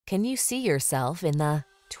Can you see yourself in the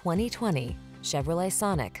 2020 Chevrolet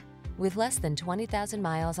Sonic? With less than 20,000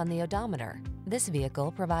 miles on the odometer, this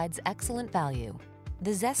vehicle provides excellent value.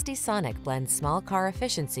 The zesty Sonic blends small car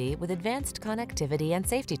efficiency with advanced connectivity and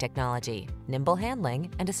safety technology, nimble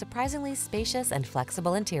handling, and a surprisingly spacious and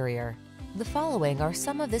flexible interior. The following are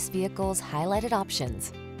some of this vehicle's highlighted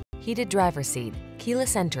options: heated driver's seat,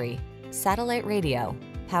 keyless entry, satellite radio,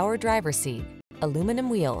 power driver's seat, aluminum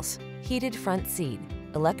wheels, heated front seat,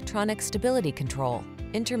 electronic stability control,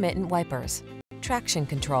 intermittent wipers, traction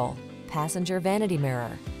control, passenger vanity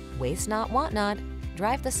mirror. Waste not, want not.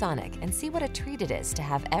 Drive the Sonic and see what a treat it is to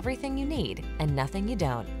have everything you need and nothing you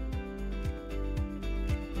don't.